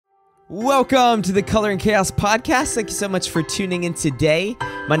Welcome to the Color and Chaos podcast. Thank you so much for tuning in today.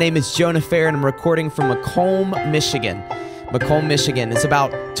 My name is Jonah Fair and I'm recording from Macomb, Michigan. Macomb, Michigan is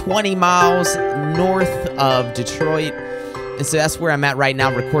about 20 miles north of Detroit. And so that's where I'm at right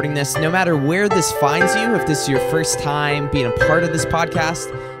now recording this. No matter where this finds you, if this is your first time being a part of this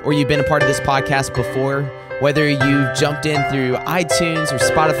podcast or you've been a part of this podcast before, whether you've jumped in through iTunes or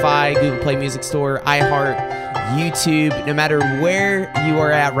Spotify, Google Play Music Store, iHeart, YouTube, no matter where you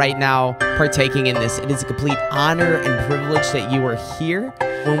are at right now partaking in this, it is a complete honor and privilege that you are here.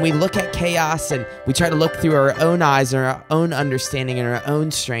 When we look at chaos and we try to look through our own eyes and our own understanding and our own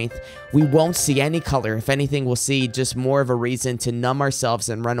strength, we won't see any color. If anything, we'll see just more of a reason to numb ourselves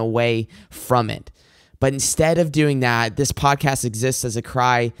and run away from it. But instead of doing that, this podcast exists as a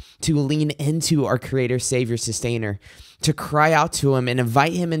cry to lean into our Creator, Savior, Sustainer, to cry out to Him and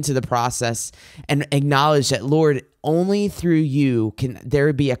invite Him into the process and acknowledge that, Lord, only through You can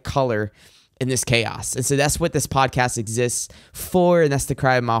there be a color in this chaos. And so that's what this podcast exists for, and that's the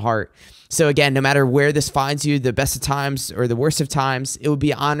cry of my heart. So again, no matter where this finds you, the best of times or the worst of times, it would be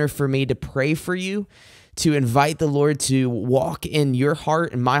an honor for me to pray for you, to invite the Lord to walk in your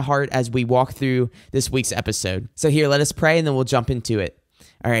heart and my heart as we walk through this week's episode. So here, let us pray and then we'll jump into it.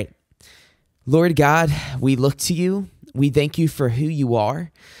 All right. Lord God, we look to You. We thank You for who You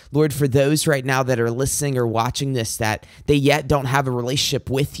are. Lord, for those right now that are listening or watching this that they yet don't have a relationship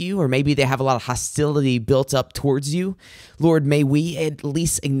with You, or maybe they have a lot of hostility built up towards You, Lord, may we at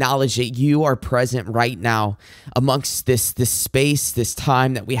least acknowledge that You are present right now amongst this space, this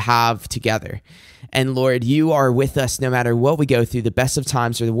time that we have together. And Lord, You are with us no matter what we go through, the best of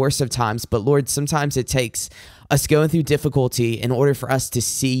times or the worst of times. But Lord, sometimes it takes us going through difficulty in order for us to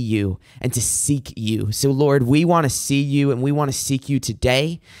see You and to seek You. So Lord, we want to see You and we want to seek You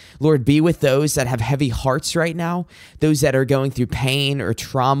today. Lord, be with those that have heavy hearts right now, those that are going through pain or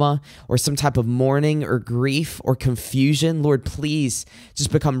trauma or some type of mourning or grief or confusion. Lord, please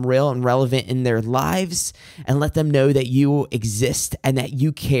just become real and relevant in their lives and let them know that You exist and that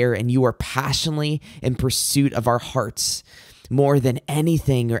You care and You are passionately in pursuit of our hearts. More than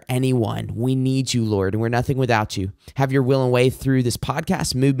anything or anyone, we need You, Lord, and we're nothing without You. Have Your will and way through this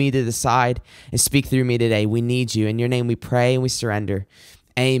podcast. Move me to the side and speak through me today. We need You. In Your name we pray and we surrender.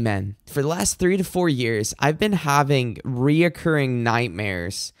 Amen. For the last 3 to 4 years, I've been having reoccurring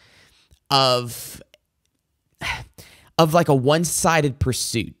nightmares of like a one-sided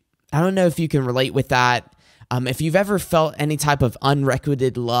pursuit. I don't know if you can relate with that. If you've ever felt any type of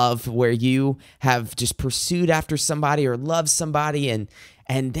unrequited love where you have just pursued after somebody or loved somebody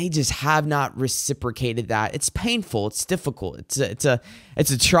and they just have not reciprocated that, it's painful, it's difficult, it's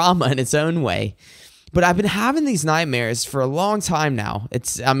a trauma in its own way. But I've been having these nightmares for a long time now.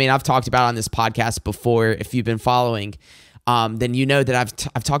 I've talked about it on this podcast before. If you've been following, then you know that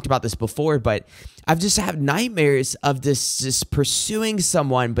I've talked about this before, but I've just had nightmares of this just pursuing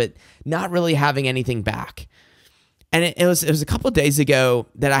someone, but not really having anything back. And it was a couple of days ago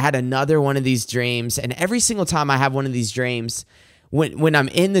that I had another one of these dreams. And every single time I have one of these dreams, when I'm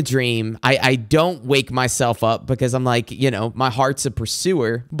in the dream, I don't wake myself up because I'm like, my heart's a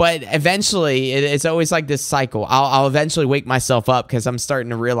pursuer. But eventually, it's always like this cycle. I'll eventually wake myself up because I'm starting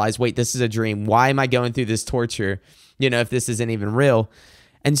to realize, wait, this is a dream. Why am I going through this torture, if this isn't even real?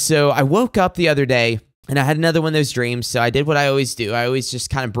 And so I woke up the other day and I had another one of those dreams. So I did what I always do. I always just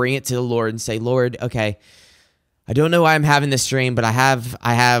kind of bring it to the Lord and say, Lord, okay, I don't know why I'm having this dream, but I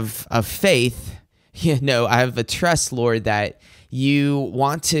have a faith, I have a trust, Lord, that You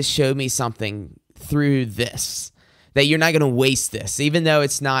want to show me something through this, that You're not going to waste this, even though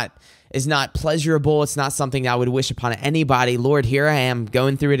it's not pleasurable. It's not something I would wish upon anybody. Lord, here I am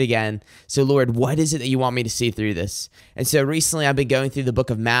going through it again. So Lord, what is it that You want me to see through this? And so recently I've been going through the book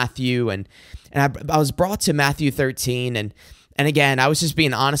of Matthew and I was brought to Matthew 13 and again, I was just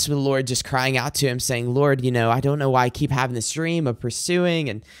being honest with the Lord, just crying out to Him saying, Lord, I don't know why I keep having this dream of pursuing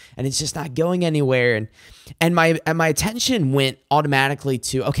and it's just not going anywhere. And my attention went automatically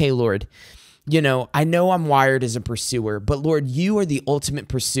to, okay, Lord, I know I'm wired as a pursuer, but Lord, You are the ultimate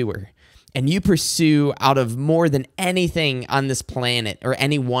pursuer. And You pursue out of more than anything on this planet or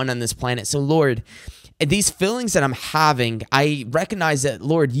anyone on this planet. So Lord, these feelings that I'm having, I recognize that,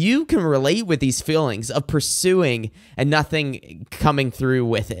 Lord, You can relate with these feelings of pursuing and nothing coming through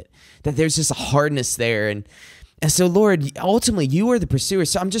with it, that there's just a hardness there. And so, Lord, ultimately, You are the pursuer.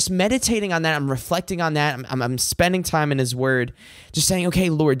 So I'm just meditating on that. I'm reflecting on that. I'm spending time in His Word, just saying,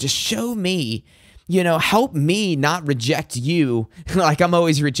 okay, Lord, just show me, help me not reject You like I'm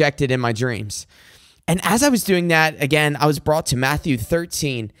always rejected in my dreams. And as I was doing that, again, I was brought to Matthew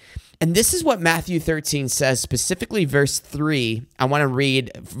 13. And this is what Matthew 13 says, specifically verse 3. I want to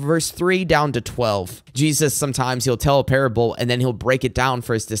read verse 3 down to 12. Jesus, sometimes he'll tell a parable and then he'll break it down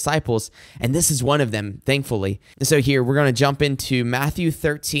for his disciples. And this is one of them, thankfully. And so here, we're going to jump into Matthew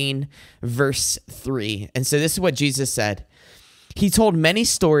 13, verse 3. And so this is what Jesus said. He told many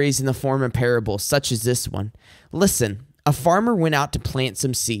stories in the form of parables, such as this one. Listen, a farmer went out to plant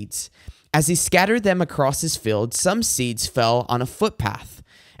some seeds. As he scattered them across his field, some seeds fell on a footpath,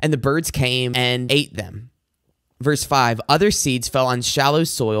 and the birds came and ate them. Verse 5, other seeds fell on shallow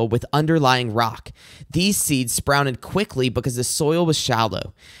soil with underlying rock. These seeds sprouted quickly because the soil was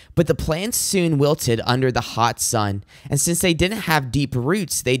shallow, but the plants soon wilted under the hot sun, and since they didn't have deep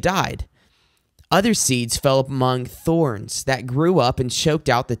roots, they died. Other seeds fell among thorns that grew up and choked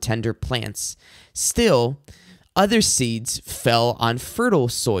out the tender plants. Still, other seeds fell on fertile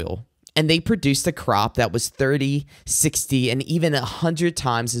soil, and they produced a crop that was 30, 60, and even 100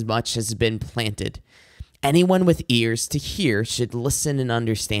 times as much as had been planted. Anyone with ears to hear should listen and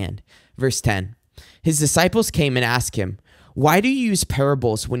understand. Verse 10, his disciples came and asked him, why do you use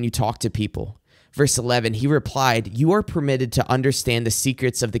parables when you talk to people? Verse 11, he replied, you are permitted to understand the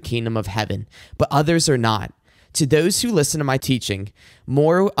secrets of the kingdom of heaven, but others are not. To those who listen to my teaching,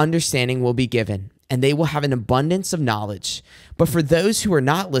 more understanding will be given, and they will have an abundance of knowledge. But for those who are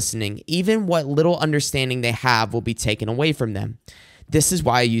not listening, even what little understanding they have will be taken away from them. This is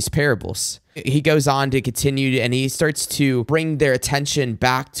why I use parables. He goes on to continue, and he starts to bring their attention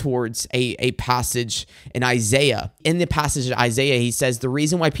back towards a passage in Isaiah. In the passage in Isaiah, he says, the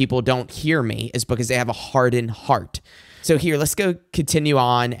reason why people don't hear me is because they have a hardened heart. So here, let's go continue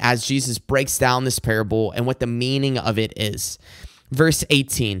on as Jesus breaks down this parable and what the meaning of it is. Verse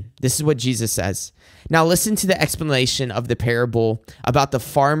 18, this is what Jesus says. Now listen to the explanation of the parable about the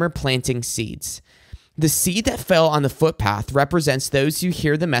farmer planting seeds. The seed that fell on the footpath represents those who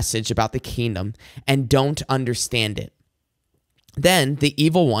hear the message about the kingdom and don't understand it. Then the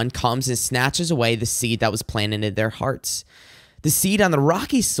evil one comes and snatches away the seed that was planted in their hearts. The seed on the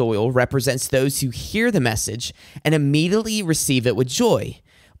rocky soil represents those who hear the message and immediately receive it with joy.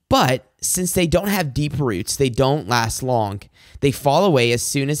 But since they don't have deep roots, they don't last long. They fall away as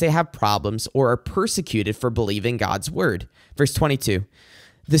soon as they have problems or are persecuted for believing God's word. Verse 22,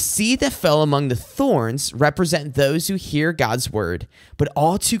 the seed that fell among the thorns represent those who hear God's word, but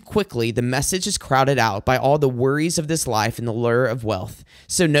all too quickly the message is crowded out by all the worries of this life and the lure of wealth,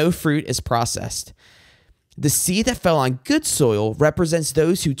 so no fruit is processed. The seed that fell on good soil represents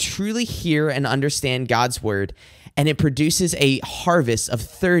those who truly hear and understand God's word, and it produces a harvest of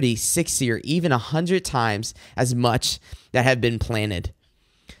 30, 60, or even 100 times as much that have been planted.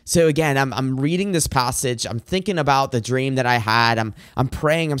 So again, I'm reading this passage. I'm thinking about the dream that I had. I'm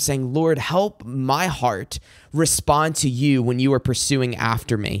praying. I'm saying, Lord, help my heart respond to you when you are pursuing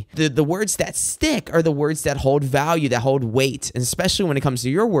after me. The words that stick are the words that hold value, that hold weight. And especially when it comes to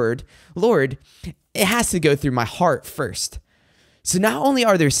your word, Lord, it has to go through my heart first. So not only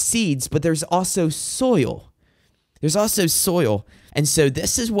are there seeds, but there's also soil. There's also soil. And so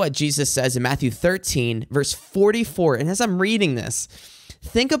this is what Jesus says in Matthew 13, verse 44. And as I'm reading this,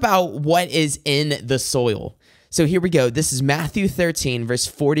 think about what is in the soil. So here we go. This is Matthew 13, verse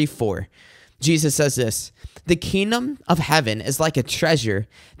 44. Jesus says this, the kingdom of heaven is like a treasure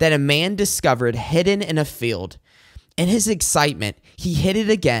that a man discovered hidden in a field. In his excitement, he hid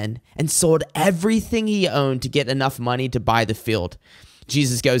it again and sold everything he owned to get enough money to buy the field.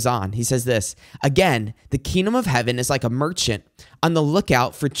 Jesus goes on. He says this, again, the kingdom of heaven is like a merchant on the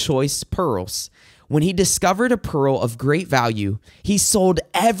lookout for choice pearls. When he discovered a pearl of great value, he sold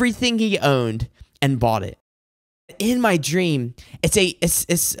everything he owned and bought it. In my dream, it's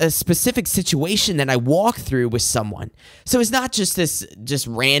a specific situation that I walk through with someone. So it's not just this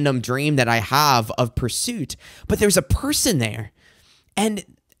random dream that I have of pursuit, but there's a person there. And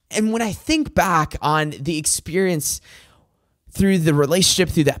when I think back on the experience through the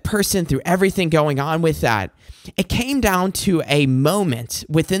relationship, through that person, through everything going on with that, it came down to a moment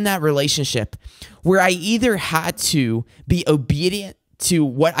within that relationship where I either had to be obedient to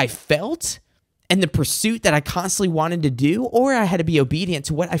what I felt and the pursuit that I constantly wanted to do, or I had to be obedient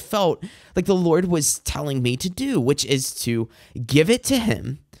to what I felt like the Lord was telling me to do, which is to give it to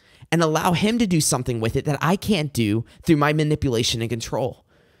him and allow him to do something with it that I can't do through my manipulation and control.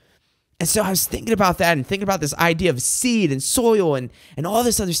 And so I was thinking about that and thinking about this idea of seed and soil and all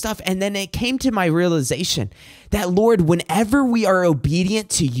this other stuff. And then it came to my realization that, Lord, whenever we are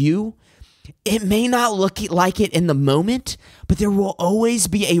obedient to you, it may not look like it in the moment, but there will always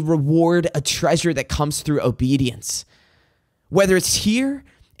be a reward, a treasure that comes through obedience. Whether it's here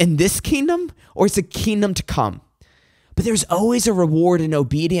in this kingdom or it's a kingdom to come. But there's always a reward in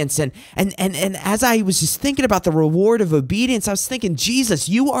obedience. And as I was just thinking about the reward of obedience, I was thinking, Jesus,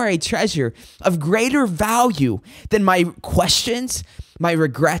 you are a treasure of greater value than my questions, my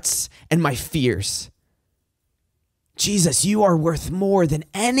regrets, and my fears. Jesus, you are worth more than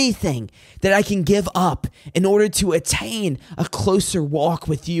anything that I can give up in order to attain a closer walk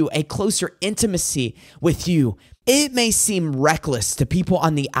with you, a closer intimacy with you. It may seem reckless to people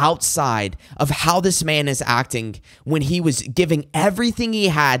on the outside of how this man is acting when he was giving everything he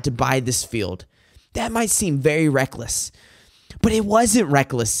had to buy this field. That might seem very reckless, but it wasn't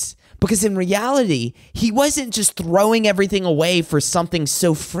reckless because in reality, he wasn't just throwing everything away for something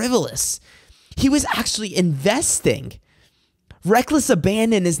so frivolous. He was actually investing. Reckless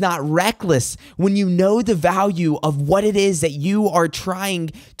abandon is not reckless when you know the value of what it is that you are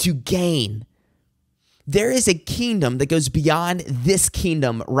trying to gain. There is a kingdom that goes beyond this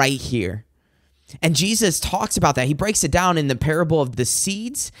kingdom right here. And Jesus talks about that. He breaks it down in the parable of the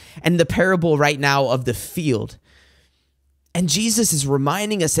seeds and the parable right now of the field. And Jesus is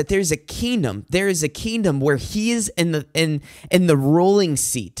reminding us that there's a kingdom. There is a kingdom where he is in the ruling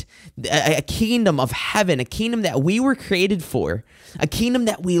seat, a kingdom of heaven, a kingdom that we were created for, a kingdom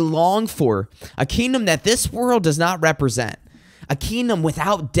that we long for, a kingdom that this world does not represent, a kingdom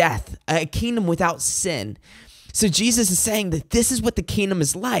without death, a kingdom without sin. So Jesus is saying that this is what the kingdom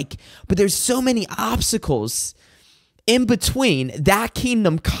is like, but there's so many obstacles in between that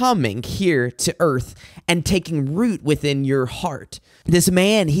kingdom coming here to earth and taking root within your heart. This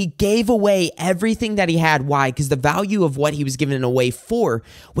man, he gave away everything that he had. Why? Because the value of what he was giving it away for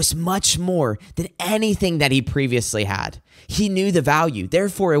was much more than anything that he previously had. He knew the value.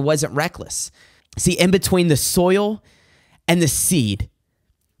 Therefore, it wasn't reckless. See, in between the soil and the seed,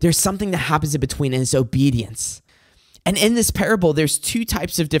 there's something that happens in between, and it's obedience. And in this parable, there's two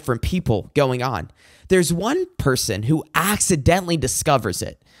types of different people going on. There's one person who accidentally discovers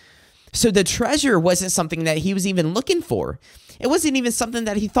it. So the treasure wasn't something that he was even looking for. It wasn't even something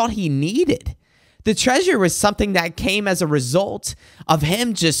that he thought he needed. The treasure was something that came as a result of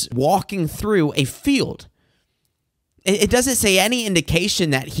him just walking through a field. It doesn't say any indication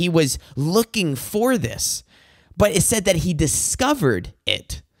that he was looking for this, but it said that he discovered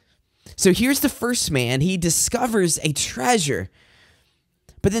it. So here's the first man. He discovers a treasure.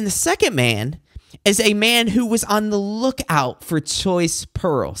 But then the second man is a man who was on the lookout for choice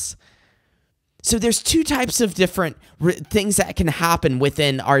pearls. So there's two types of different things that can happen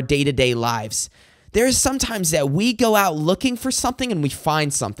within our day-to-day lives. There's sometimes that we go out looking for something and we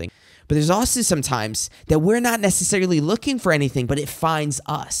find something. But there's also sometimes that we're not necessarily looking for anything, but it finds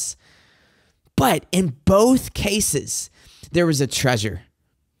us. But in both cases, there was a treasure.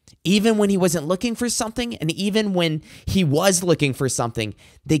 Even when he wasn't looking for something, and even when he was looking for something,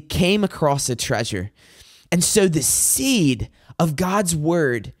 they came across a treasure. And so the seed of God's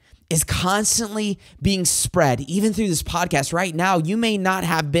word is constantly being spread. Even through this podcast right now, you may not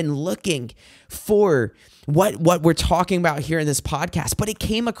have been looking for what we're talking about here in this podcast, but it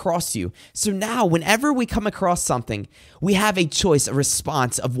came across you. So now whenever we come across something, we have a choice, a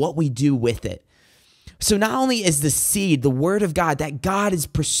response of what we do with it. So not only is the seed, the word of God, that God is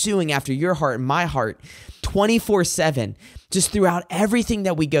pursuing after your heart and my heart 24/7, just throughout everything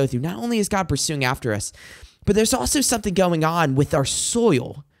that we go through, not only is God pursuing after us, but there's also something going on with our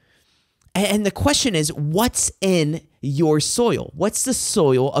soil. And the question is, what's in your soil? What's the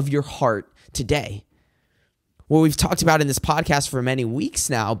soil of your heart today? Well, we've talked about in this podcast for many weeks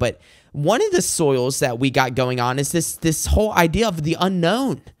now, but one of the soils that we got going on is this whole idea of the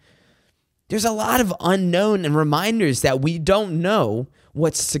unknown. There's a lot of unknown and reminders that we don't know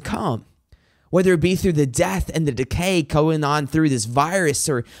what's to come, whether it be through the death and the decay going on through this virus,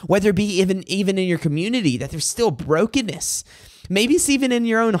 or whether it be even in your community, that there's still brokenness. Maybe it's even in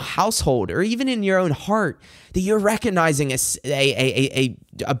your own household or even in your own heart that you're recognizing a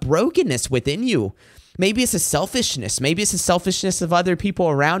brokenness within you. Maybe it's a selfishness. Maybe it's the selfishness of other people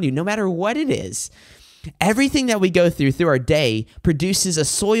around you. No matter what it is, everything that we go through our day produces a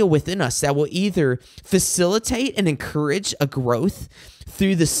soil within us that will either facilitate and encourage a growth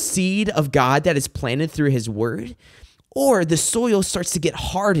through the seed of God that is planted through his word, or the soil starts to get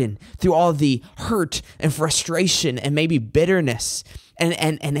hardened through all the hurt and frustration and maybe bitterness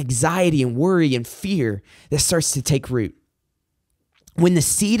and anxiety and worry and fear that starts to take root. When the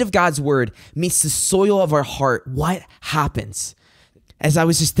seed of God's word meets the soil of our heart, what happens? As I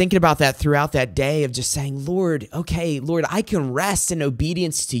was just thinking about that throughout that day of just saying, Lord, okay, Lord, I can rest in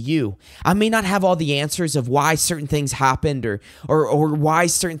obedience to you. I may not have all the answers of why certain things happened or why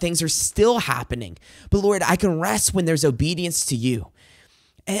certain things are still happening. But Lord, I can rest when there's obedience to you.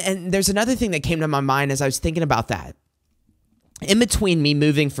 And there's another thing that came to my mind as I was thinking about that. in between me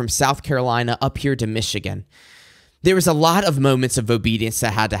moving from South Carolina up here to Michigan, there was a lot of moments of obedience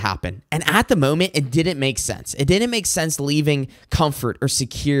that had to happen. And at the moment, it didn't make sense. It didn't make sense leaving comfort or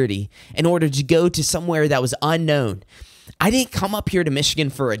security in order to go to somewhere that was unknown. I didn't come up here to Michigan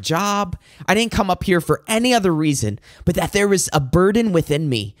for a job. I didn't come up here for any other reason, but that there was a burden within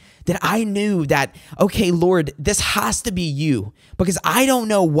me that I knew that, okay, Lord, this has to be you, because I don't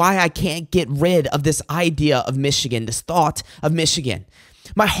know why I can't get rid of this idea of Michigan, this thought of Michigan.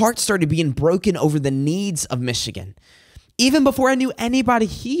 My heart started being broken over the needs of Michigan, even before I knew anybody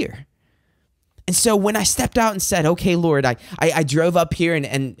here. And so when I stepped out and said, okay, Lord, I drove up here.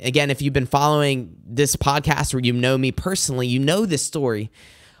 And again, if you've been following this podcast or you know me personally, you know this story.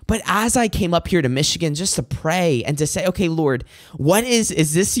 But as I came up here to Michigan just to pray and to say, okay, Lord, what is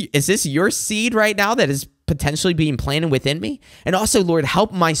this your seed right now that is potentially being planted within me? And also, Lord,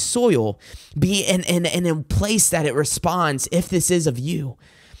 help my soil be in a place that it responds if this is of you.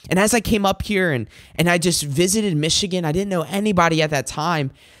 And as I came up here and I just visited Michigan, I didn't know anybody at that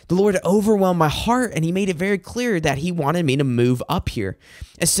time. The Lord overwhelmed my heart, and he made it very clear that he wanted me to move up here.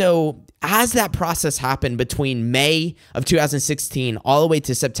 And so as that process happened between May of 2016 all the way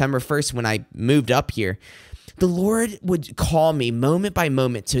to September 1st when I moved up here, the Lord would call me moment by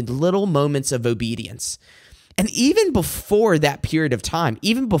moment to little moments of obedience. And even before that period of time,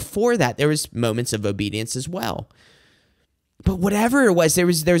 even before that, there was moments of obedience as well. But whatever it was,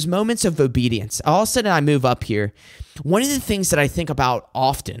 there's moments of obedience. All of a sudden, I move up here. One of the things that I think about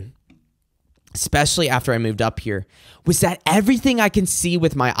often, especially after I moved up here, was that everything I can see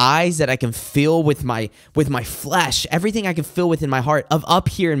with my eyes, that I can feel with my flesh, everything I can feel within my heart of up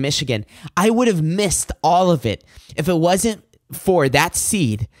here in Michigan, I would have missed all of it if it wasn't for that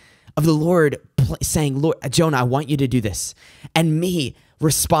seed of the Lord saying, Lord, Jonah, I want you to do this. And me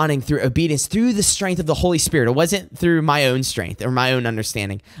responding through obedience, through the strength of the Holy Spirit. It wasn't through my own strength or my own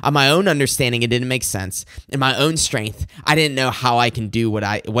understanding. On my own understanding, it didn't make sense. In my own strength, I didn't know how I can do what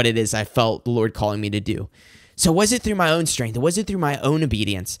it is I felt the Lord calling me to do. So it wasn't through my own strength. It wasn't through my own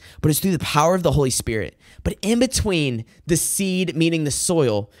obedience, but it's through the power of the Holy Spirit. But in between the seed meeting the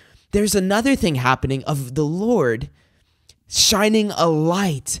soil, there's another thing happening of the Lord shining a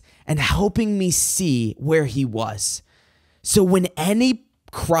light and helping me see where he was. So when any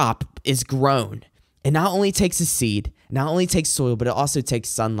crop is grown, it not only takes a seed, not only takes soil, but it also takes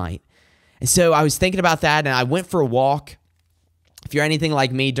sunlight. And so I was thinking about that, and I went for a walk. If you're anything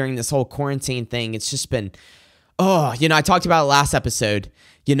like me during this whole quarantine thing, it's just been, I talked about it last episode,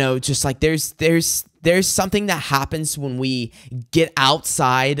 just like there's something that happens when we get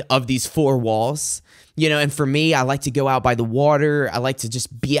outside of these four walls, and for me, I like to go out by the water. I like to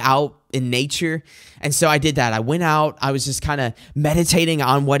just be out in nature. And so I did that. I went out. I was just kind of meditating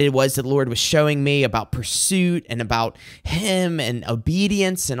on what it was that the Lord was showing me about pursuit and about him and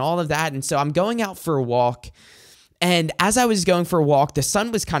obedience and all of that. And so I'm going out for a walk. And as I was going for a walk, the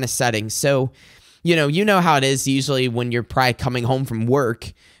sun was kind of setting. So, you know how it is usually when you're probably coming home from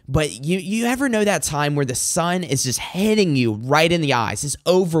work. But you ever know that time where the sun is just hitting you right in the eyes? It's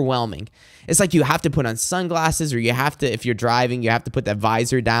overwhelming. It's like you have to put on sunglasses, or you have to, if you're driving, you have to put that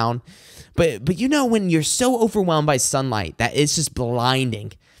visor down. But when you're so overwhelmed by sunlight that it's just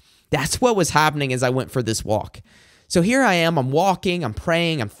blinding, that's what was happening as I went for this walk. So here I am, I'm walking, I'm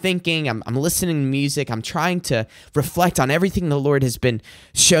praying, I'm thinking, I'm listening to music, I'm trying to reflect on everything the Lord has been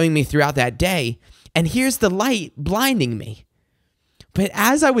showing me throughout that day. And here's the light blinding me. But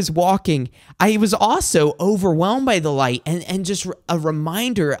as I was walking, I was also overwhelmed by the light and just a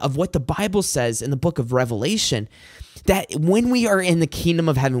reminder of what the Bible says in the book of Revelation, that when we are in the kingdom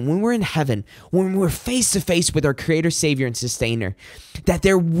of heaven, when we're in heaven, when we're face to face with our Creator, Savior, and Sustainer, that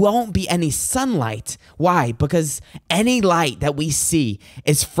there won't be any sunlight. Why? Because any light that we see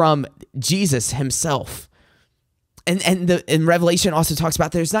is from Jesus himself. And Revelation also talks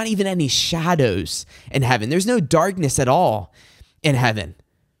about there's not even any shadows in heaven. There's no darkness at all in heaven.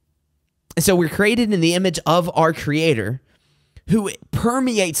 And so we're created in the image of our Creator, who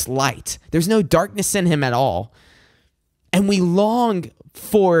permeates light. There's no darkness in him at all. And we long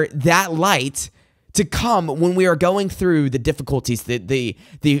for that light to come when we are going through the difficulties, the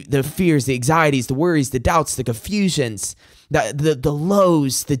fears, the anxieties, the worries, the doubts, the confusions, the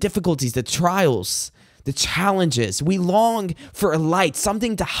lows, the difficulties, the trials, the challenges. We long for a light,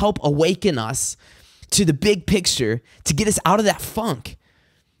 something to help awaken us to the big picture, to get us out of that funk.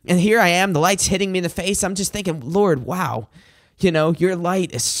 And here I am, the light's hitting me in the face. I'm just thinking, Lord, wow, your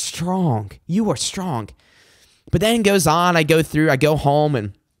light is strong. You are strong. But then it goes on, I go home,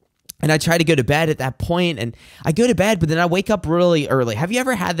 and And I try to go to bed at that point, and I go to bed, but then I wake up really early. Have you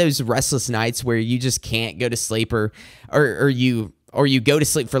ever had those restless nights where you just can't go to sleep, or you go to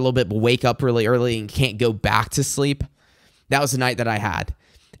sleep for a little bit but wake up really early and can't go back to sleep? That was the night that I had.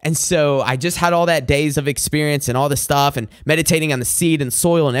 And so I just had all that days of experience and all this stuff and meditating on the seed and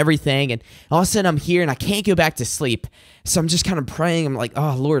soil and everything. And all of a sudden I'm here and I can't go back to sleep. So I'm just kind of praying. I'm like,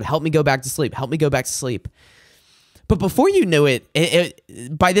 oh, Lord, help me go back to sleep. Help me go back to sleep. But before you knew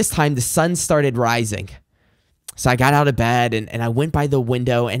it, by this time, the sun started rising. So I got out of bed and I went by the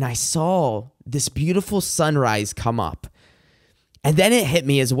window and I saw this beautiful sunrise come up. And then it hit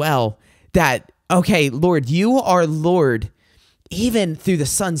me as well that, okay, Lord, you are Lord, even through the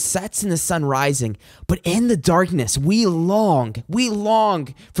sun sets and the sun rising. But in the darkness, we long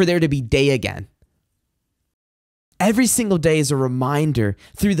for there to be day again. Every single day is a reminder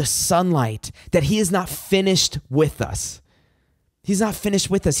through the sunlight that he is not finished with us. He's not finished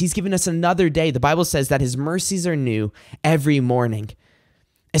with us. He's given us another day. The Bible says that his mercies are new every morning.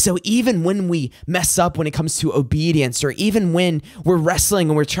 And so even when we mess up when it comes to obedience, or even when we're wrestling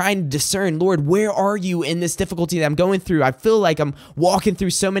and we're trying to discern, Lord, where are you in this difficulty that I'm going through? I feel like I'm walking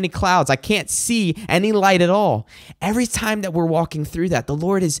through so many clouds. I can't see any light at all. Every time that we're walking through that, the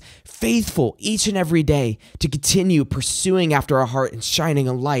Lord is faithful each and every day to continue pursuing after our heart and shining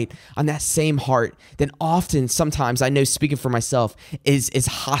a light on that same heart that often, sometimes, I know speaking for myself, is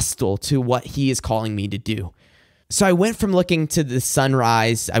hostile to what he is calling me to do. So I went from looking to the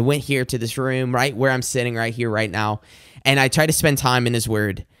sunrise, I went here to this room right where I'm sitting right here, right now, and I tried to spend time in his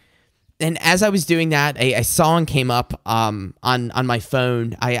word. And as I was doing that, a song came up on my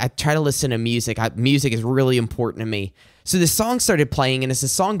phone. I try to listen to music. Music is really important to me. So this song started playing, and it's a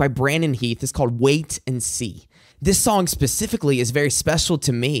song by Brandon Heath. It's called Wait and See. This song specifically is very special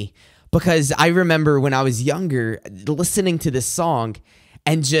to me because I remember when I was younger listening to this song,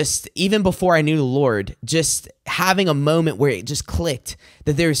 and just even before I knew the Lord, just having a moment where it just clicked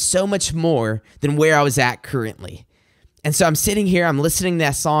that there is so much more than where I was at currently. And so I'm sitting here, I'm listening to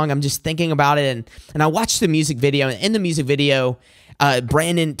that song, I'm just thinking about it, and I watched the music video. And in the music video,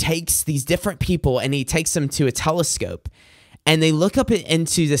 Brandon takes these different people and he takes them to a telescope. And they look up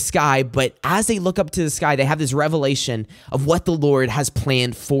into the sky, but as they look up to the sky, they have this revelation of what the Lord has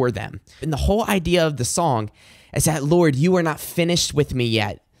planned for them. And the whole idea of the song is that, Lord, you are not finished with me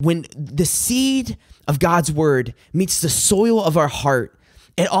yet. When the seed of God's word meets the soil of our heart,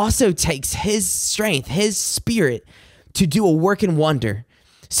 it also takes his strength, his spirit to do a work and wonder.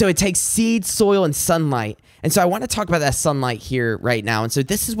 So it takes seed, soil, and sunlight. And so I want to talk about that sunlight here right now. And so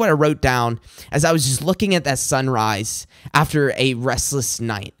this is what I wrote down as I was just looking at that sunrise after a restless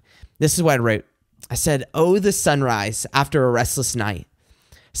night. This is what I wrote. I said, "Oh, the sunrise after a restless night.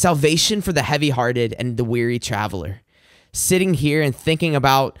 Salvation for the heavy-hearted and the weary traveler." Sitting here and thinking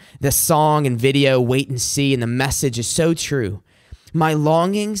about the song and video, Wait and See, and the message is so true. My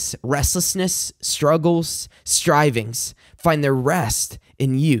longings, restlessness, struggles, strivings find their rest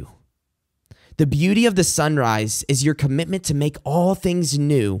in you. The beauty of the sunrise is your commitment to make all things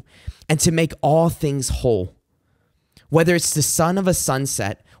new and to make all things whole. Whether it's the sun of a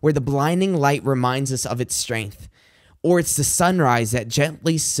sunset where the blinding light reminds us of its strength, or it's the sunrise that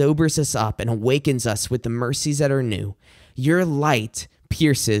gently sobers us up and awakens us with the mercies that are new, your light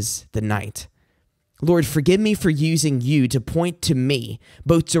pierces the night. Lord, forgive me for using you to point to me,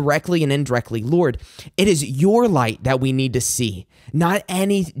 both directly and indirectly. Lord, it is your light that we need to see, not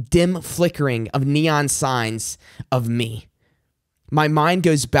any dim flickering of neon signs of me. My mind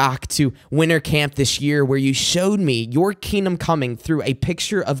goes back to winter camp this year where you showed me your kingdom coming through a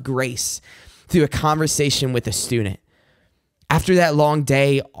picture of grace, through a conversation with a student. After that long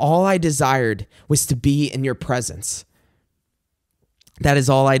day, all I desired was to be in your presence. That is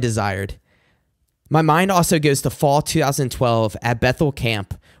all I desired. My mind also goes to fall 2012 at Bethel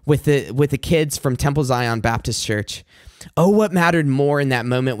Camp with the kids from Temple Zion Baptist Church. Oh, what mattered more in that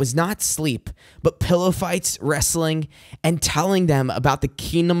moment was not sleep, but pillow fights, wrestling, and telling them about the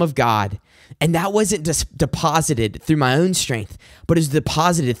kingdom of God. And that wasn't just deposited through my own strength, but is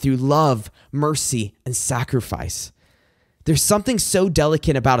deposited through love, mercy, and sacrifice. There's something so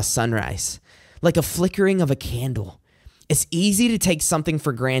delicate about a sunrise, like a flickering of a candle. It's easy to take something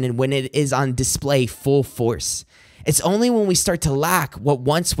for granted when it is on display full force. It's only when we start to lack what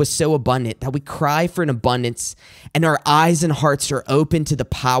once was so abundant that we cry for an abundance, and our eyes and hearts are open to the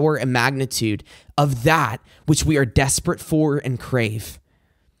power and magnitude of that which we are desperate for and crave.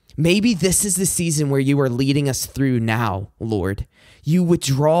 Maybe this is the season where you are leading us through now, Lord. You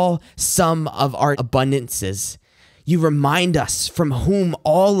withdraw some of our abundances. You remind us from whom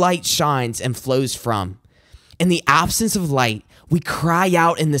all light shines and flows from. In the absence of light, We cry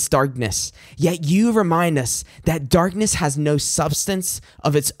out in this darkness, yet you remind us that darkness has no substance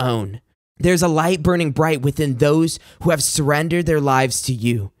of its own. There's a light burning bright within those who have surrendered their lives to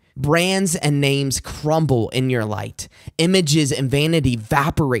you. Brands and names crumble in your light. Images and vanity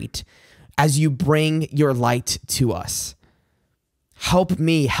evaporate as you bring your light to us. Help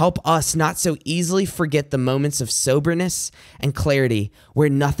me, help us not so easily forget the moments of soberness and clarity where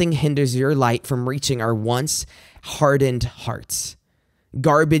nothing hinders your light from reaching our once hardened hearts.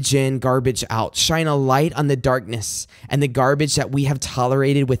 Garbage in, garbage out. Shine a light on the darkness and the garbage that we have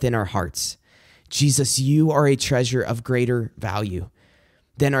tolerated within our hearts. Jesus, you are a treasure of greater value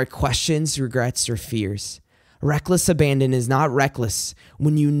than our questions, regrets, or fears. Reckless abandon is not reckless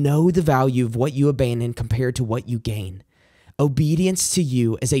when you know the value of what you abandon compared to what you gain. Obedience to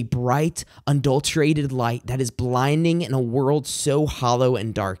you is a bright, unadulterated light that is blinding in a world so hollow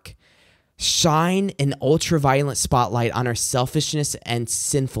and dark. Shine an ultraviolet spotlight on our selfishness and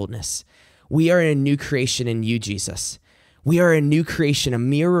sinfulness. We are a new creation in you, Jesus. We are a new creation, a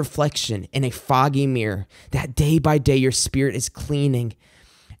mere reflection in a foggy mirror that day by day your spirit is cleaning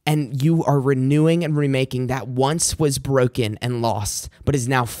and you are renewing and remaking that once was broken and lost, but is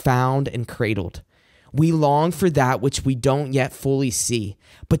now found and cradled. We long for that which we don't yet fully see,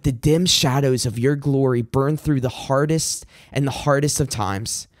 but the dim shadows of your glory burn through the hardest of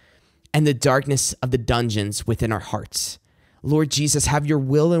times and the darkness of the dungeons within our hearts. Lord Jesus, have your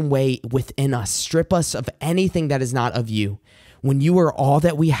will and way within us. Strip us of anything that is not of you. When you are all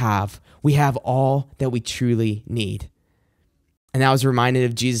that we have all that we truly need. And I was reminded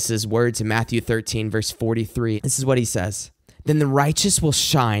of Jesus' words in Matthew 13, verse 43. This is what he says. Then the righteous will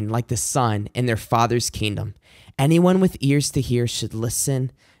shine like the sun in their Father's kingdom. Anyone with ears to hear should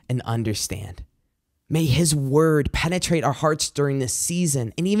listen and understand. May his word penetrate our hearts during this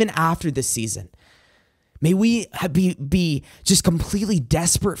season and even after this season. May we be just completely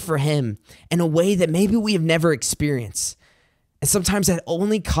desperate for him in a way that maybe we have never experienced. And sometimes that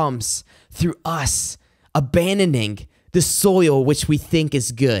only comes through us abandoning the soil which we think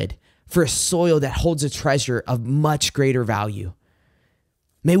is good for a soil that holds a treasure of much greater value.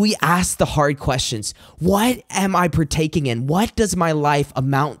 May we ask the hard questions. What am I partaking in? What does my life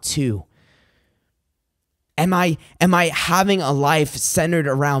amount to? Am I having a life centered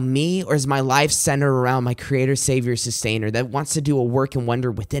around me, or is my life centered around my creator, savior, sustainer that wants to do a work and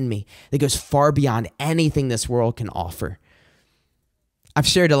wonder within me that goes far beyond anything this world can offer? I've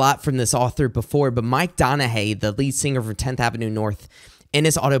shared a lot from this author before, but Mike Donahue, the lead singer from 10th Avenue North, in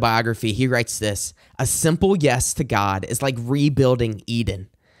his autobiography, he writes this: a simple yes to God is like rebuilding Eden.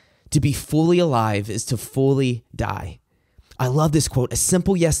 To be fully alive is to fully die. I love this quote. A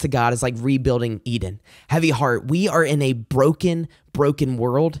simple yes to God is like rebuilding Eden. Heavy heart, we are in a broken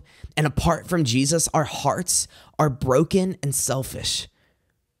world, and apart from Jesus, our hearts are broken and selfish.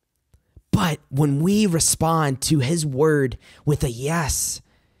 But when we respond to his word with a yes,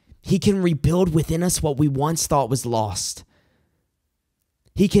 he can rebuild within us what we once thought was lost.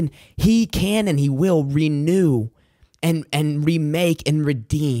 He can and he will renew and remake and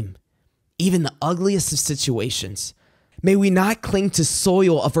redeem even the ugliest of situations. May we not cling to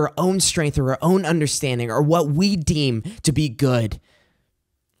soil of our own strength or our own understanding or what we deem to be good,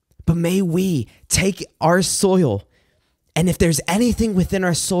 but may we take our soil, and if there's anything within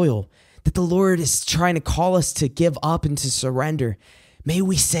our soil that the Lord is trying to call us to give up and to surrender, may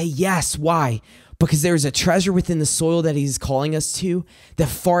we say yes. Why? Because there is a treasure within the soil that he's calling us to that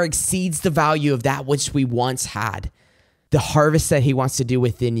far exceeds the value of that which we once had. The harvest that he wants to do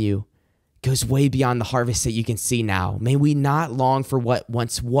within you goes way beyond the harvest that you can see now. May we not long for what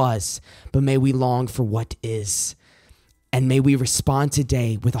once was, but may we long for what is. And may we respond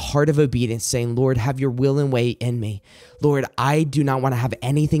today with a heart of obedience, saying, Lord, have your will and way in me. Lord, I do not want to have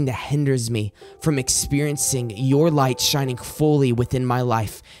anything that hinders me from experiencing your light shining fully within my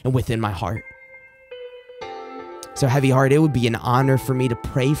life and within my heart. So heavy heart, it would be an honor for me to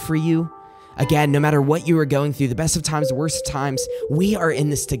pray for you. Again, no matter what you are going through, the best of times, the worst of times, we are in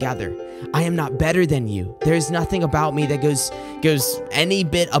this together. I am not better than you. There is nothing about me that goes any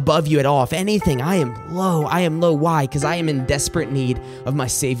bit above you at all. If anything, I am low. I am low. Why? Because I am in desperate need of my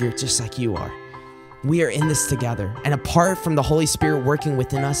Savior, just like you are. We are in this together. And apart from the Holy Spirit working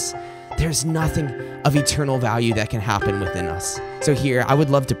within us, there's nothing of eternal value that can happen within us. So here, I would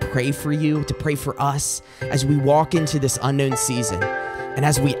love to pray for you, to pray for us as we walk into this unknown season. And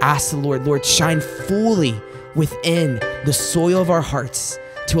as we ask the Lord, shine fully within the soil of our hearts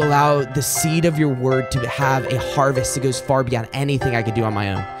to allow the seed of your word to have a harvest that goes far beyond anything I could do on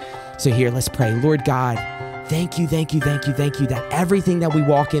my own. So here, let's pray. Lord God, thank you that everything that we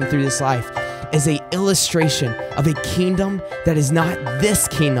walk in through this life is an illustration of a kingdom that is not this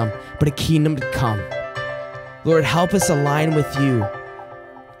kingdom, but a kingdom to come. Lord, help us align with you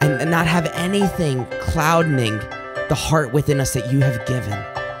and not have anything clouding the heart within us that you have given.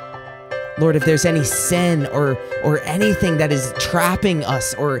 Lord, if there's any sin or anything that is trapping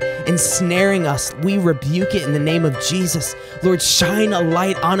us or ensnaring us, we rebuke it in the name of Jesus. Lord, shine a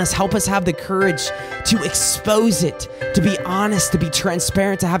light on us. Help us have the courage to expose it, to be honest, to be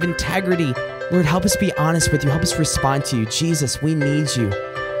transparent, to have integrity. Lord, help us be honest with you. Help us respond to you. Jesus, we need you.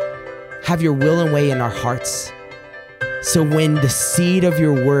 Have your will and way in our hearts. So when the seed of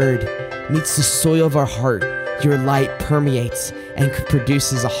your word meets the soil of our heart, your light permeates and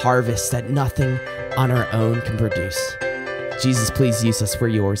produces a harvest that nothing on our own can produce. Jesus, please use us. We're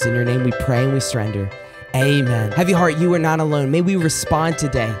yours. In your name we pray and we surrender. Amen. Heavy heart, you are not alone. May we respond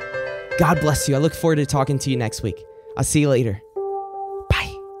today. God bless you. I look forward to talking to you next week. I'll see you later.